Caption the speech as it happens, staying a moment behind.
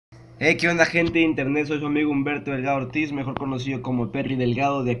¿Qué onda, gente de internet? Soy su amigo Humberto Delgado Ortiz, mejor conocido como Perry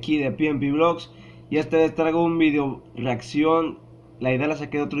Delgado, de aquí de P&P'sBlogs. Y esta vez traigo un video reacción. La idea la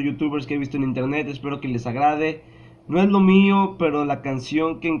saqué de otros youtubers que he visto en internet, espero que les agrade. No es lo mío, pero la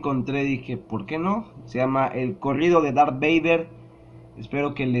canción que encontré dije, ¿por qué no? Se llama El Corrido de Darth Vader.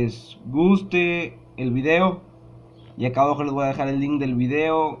 Espero que les guste el video. Y acá abajo les voy a dejar el link del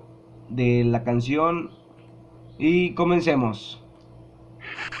video, de la canción. Y comencemos.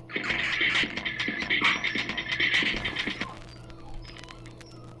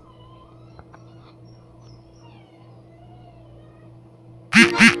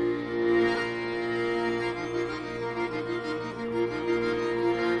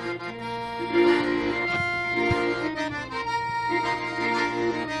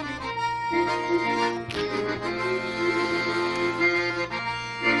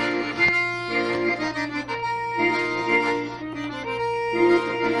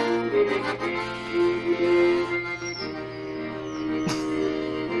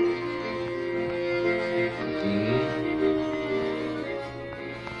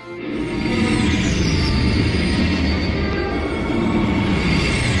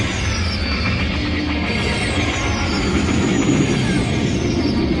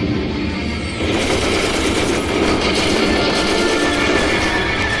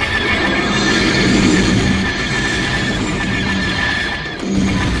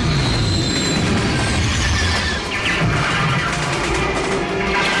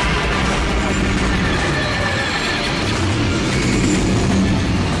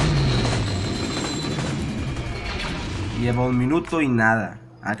 Lleva 1 minuto y nada.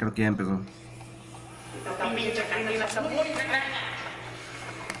 Creo que ya empezó.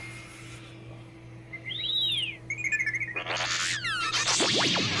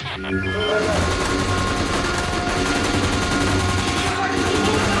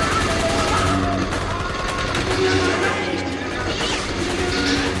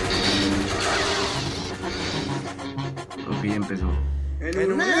 Ok, ya empezó.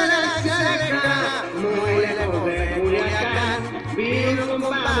 En una galaxia lejana, muy lejos de Culiacán, vino un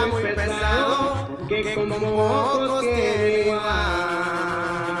compa muy pesado, que como pocos tiene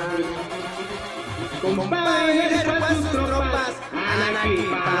igual. Compadre, pues sus tropas, andan aquí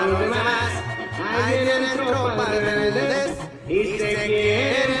para los demás. Ahí vienen tropas rebeldes y se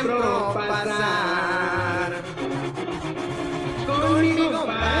quieren propasar. Con mi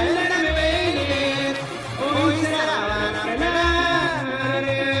compadre Deben, hoy se la van a pelar.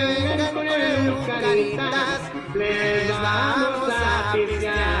 Vengan con el caritas, les vamos a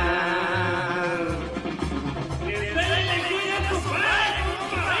pistear.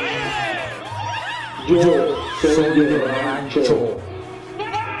 Yo soy el rancho.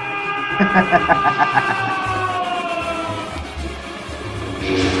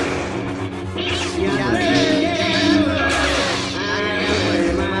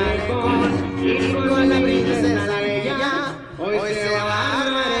 Hoy se va a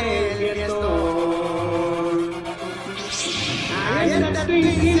armar el fiestón. Ahí está tu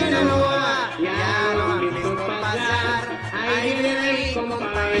Sinaloa, ya lo han visto pasar. Ahí viene el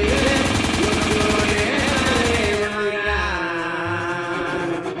compadre, no deja de bailar.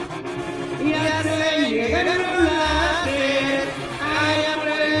 Ya se llega el láser, allá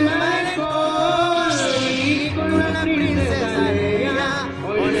por el malecón. Y con una princesa ella,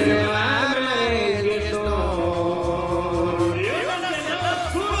 hoy se va a armar el fiestón.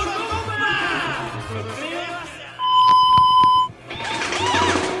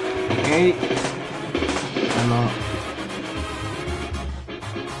 Ok. No.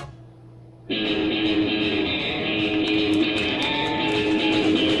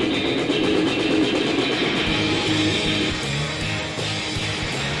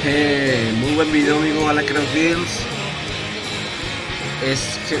 Muy buen video, amigo Films.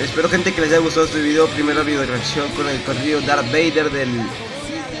 Espero, gente, que les haya gustado este video. Primera video reacción con el corrido Darth Vader de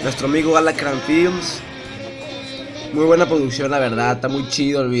nuestro amigo Films. Muy buena producción, la verdad. Está muy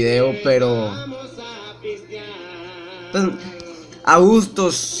chido el video, pero a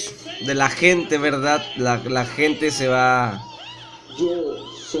gustos de la gente, ¿verdad? La gente se va.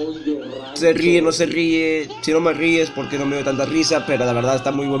 Se ríe, no se ríe. Si no me ríes, porque no me dio tanta risa. Pero la verdad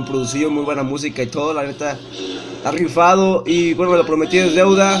está muy buen producido, muy buena música y todo. La neta está rifado. Y bueno, lo prometí es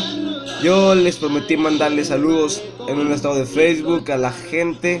deuda. Yo les prometí mandarles saludos en un estado de Facebook a la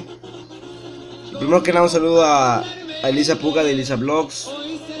gente. Primero que nada, un saludo a Elisa Puga de Elisa Blogs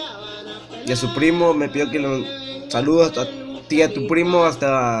y a su primo. Me pidió que lo saludos a ti y a tu primo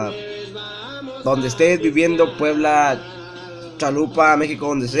hasta donde estés viviendo, Puebla, Chalupa, México,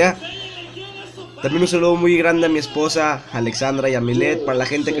 donde sea. También un saludo muy grande a mi esposa Alexandra y a Milet. Para la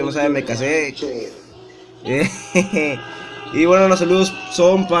gente que no sabe, me casé. Y bueno, los saludos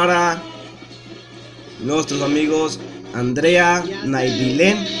son para nuestros amigos Andrea,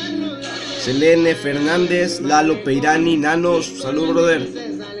 Naidilén, Selene Fernández, Lalo Peirani, Nanos, salud brother.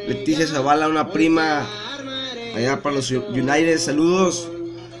 Leticia Zavala, una prima allá para los United, saludos.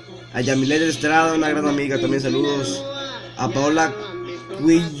 A Yamilet Estrada, una gran amiga, también saludos. A Paola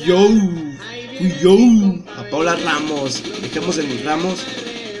Cuillo, a Paola Ramos, dejemos en Ramos.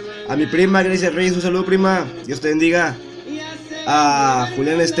 A mi prima Grecia Reyes, un saludo prima, Dios te bendiga. A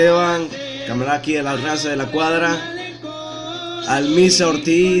Julián Esteban, camarada aquí de la raza de la cuadra. Al Misa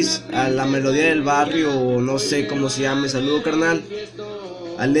Ortiz, a la Melodía del Barrio, no sé cómo se llame, saludo carnal.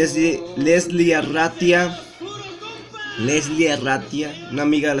 A Leslie Arratia, una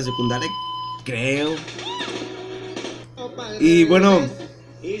amiga de la secundaria, creo. Y bueno,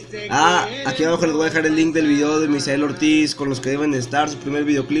 aquí abajo les voy a dejar el link del video de Misael Ortiz con los que deben estar, su primer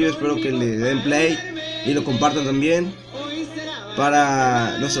videoclip. Espero que le den play y lo compartan también.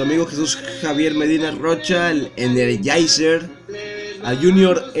 Para nuestro amigo Jesús Javier Medina Rocha, el Energizer. A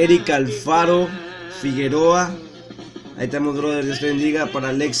Junior Erika Alfaro Figueroa, ahí estamos brother, Dios te bendiga. Para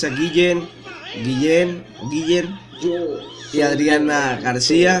Alexa Guillén y Adriana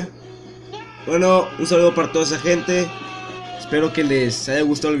García. Bueno, un saludo para toda esa gente. Espero que les haya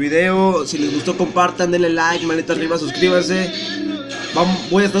gustado el video. Si les gustó, compartan, denle like, manita arriba, suscríbanse.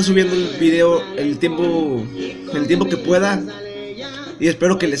 Voy a estar subiendo el video en el tiempo que pueda. Y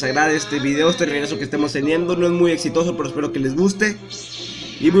espero que les agrade este video, este regreso que estamos teniendo. No es muy exitoso, pero espero que les guste.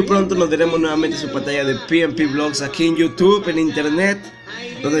 Y muy pronto nos veremos nuevamente en su pantalla de P&P'sBlogs aquí en YouTube, en internet.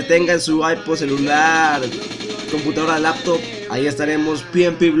 Donde tengan su iPod, celular, computadora, laptop. Ahí estaremos,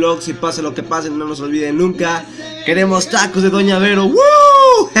 P&P'sBlogs. Y pase lo que pase, no nos olviden nunca. Queremos tacos de Doña Vero.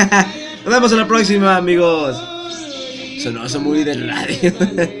 ¡Woo! Nos vemos en la próxima, amigos. Sonó eso muy de radio.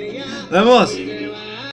 Nos vemos.